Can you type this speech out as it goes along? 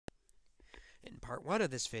In part 1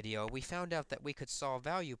 of this video, we found out that we could solve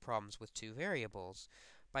value problems with two variables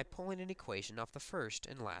by pulling an equation off the first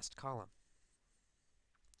and last column.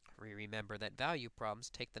 We remember that value problems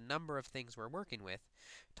take the number of things we're working with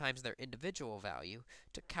times their individual value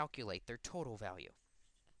to calculate their total value.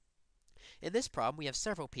 In this problem, we have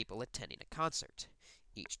several people attending a concert.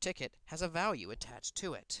 Each ticket has a value attached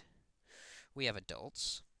to it. We have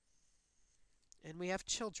adults, and we have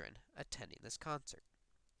children attending this concert.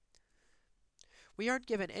 We aren't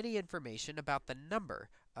given any information about the number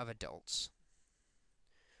of adults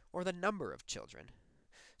or the number of children.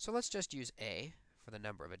 So let's just use A for the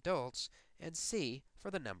number of adults and C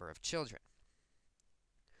for the number of children.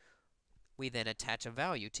 We then attach a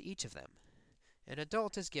value to each of them. An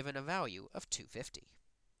adult is given a value of $2.50.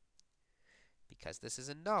 Because this is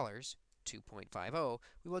in dollars, 2.50,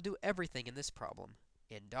 we will do everything in this problem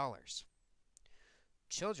in dollars.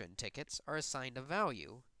 Children tickets are assigned a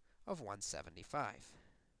value of $1.75,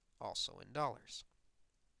 also in dollars.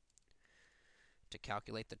 To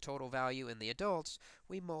calculate the total value in the adults,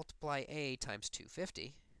 we multiply A times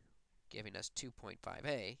 250, giving us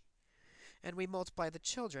 2.5A, and we multiply the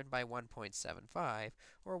children by 1.75,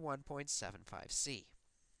 or 1.75C.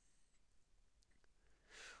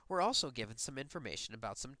 We're also given some information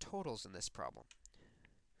about some totals in this problem.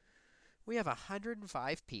 We have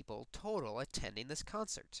 105 people total attending this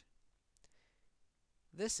concert.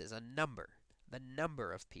 This is a number, the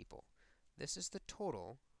number of people. This is the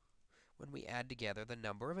total when we add together the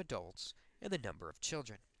number of adults and the number of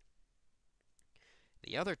children.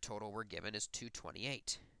 The other total we're given is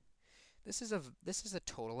 228. This is a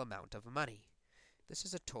total amount of money. This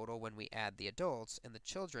is a total when we add the adults and the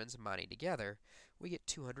children's money together, we get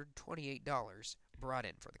 $228 brought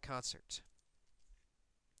in for the concert.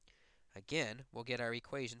 Again, we'll get our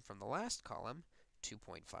equation from the last column,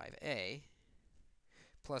 2.5a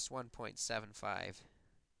plus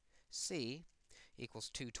 1.75c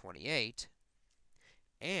equals 228,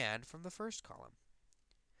 and from the first column,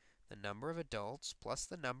 the number of adults plus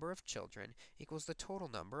the number of children equals the total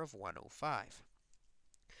number of 105.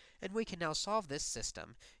 And we can now solve this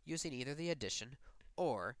system using either the addition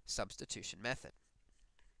or substitution method.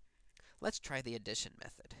 Let's try the addition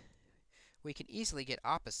method. We can easily get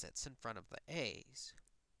opposites in front of the a's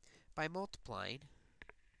by multiplying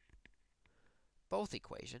both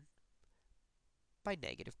equation by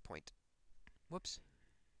negative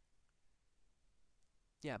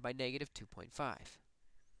by negative 2.5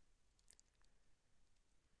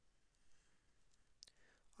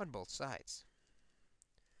 on both sides.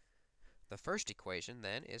 The first equation,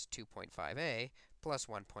 then, is 2.5a plus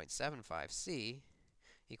 1.75c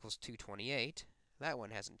equals 228. That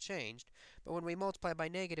one hasn't changed. But when we multiply by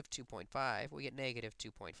negative 2.5, we get negative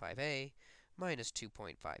 2.5a minus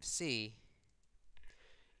 2.5c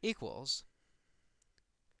equals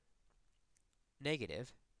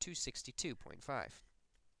negative 262.5.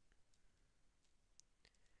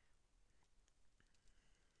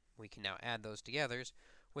 We can now add those together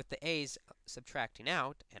with the a's subtracting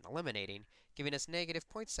out and eliminating, giving us negative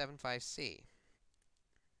 0.75c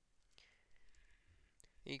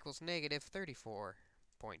equals negative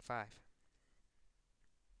 34.5.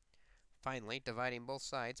 Finally, dividing both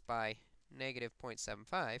sides by negative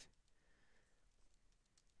 0.75,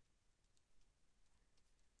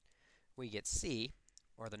 we get C,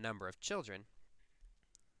 or the number of children,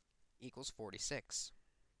 equals 46.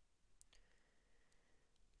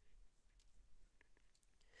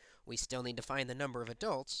 We still need to find the number of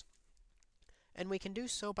adults, and we can do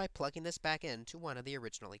so by plugging this back into one of the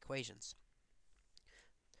original equations.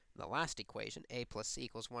 The last equation, a plus c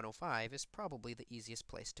equals 105, is probably the easiest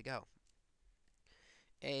place to go.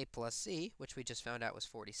 A plus c, which we just found out was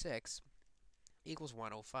 46, equals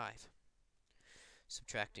 105.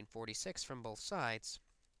 Subtracting 46 from both sides,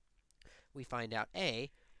 we find out a,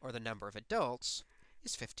 or the number of adults,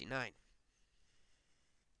 is 59.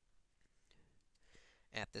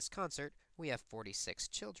 At this concert, we have 46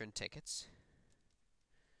 children tickets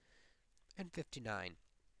and 59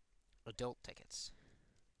 adult tickets.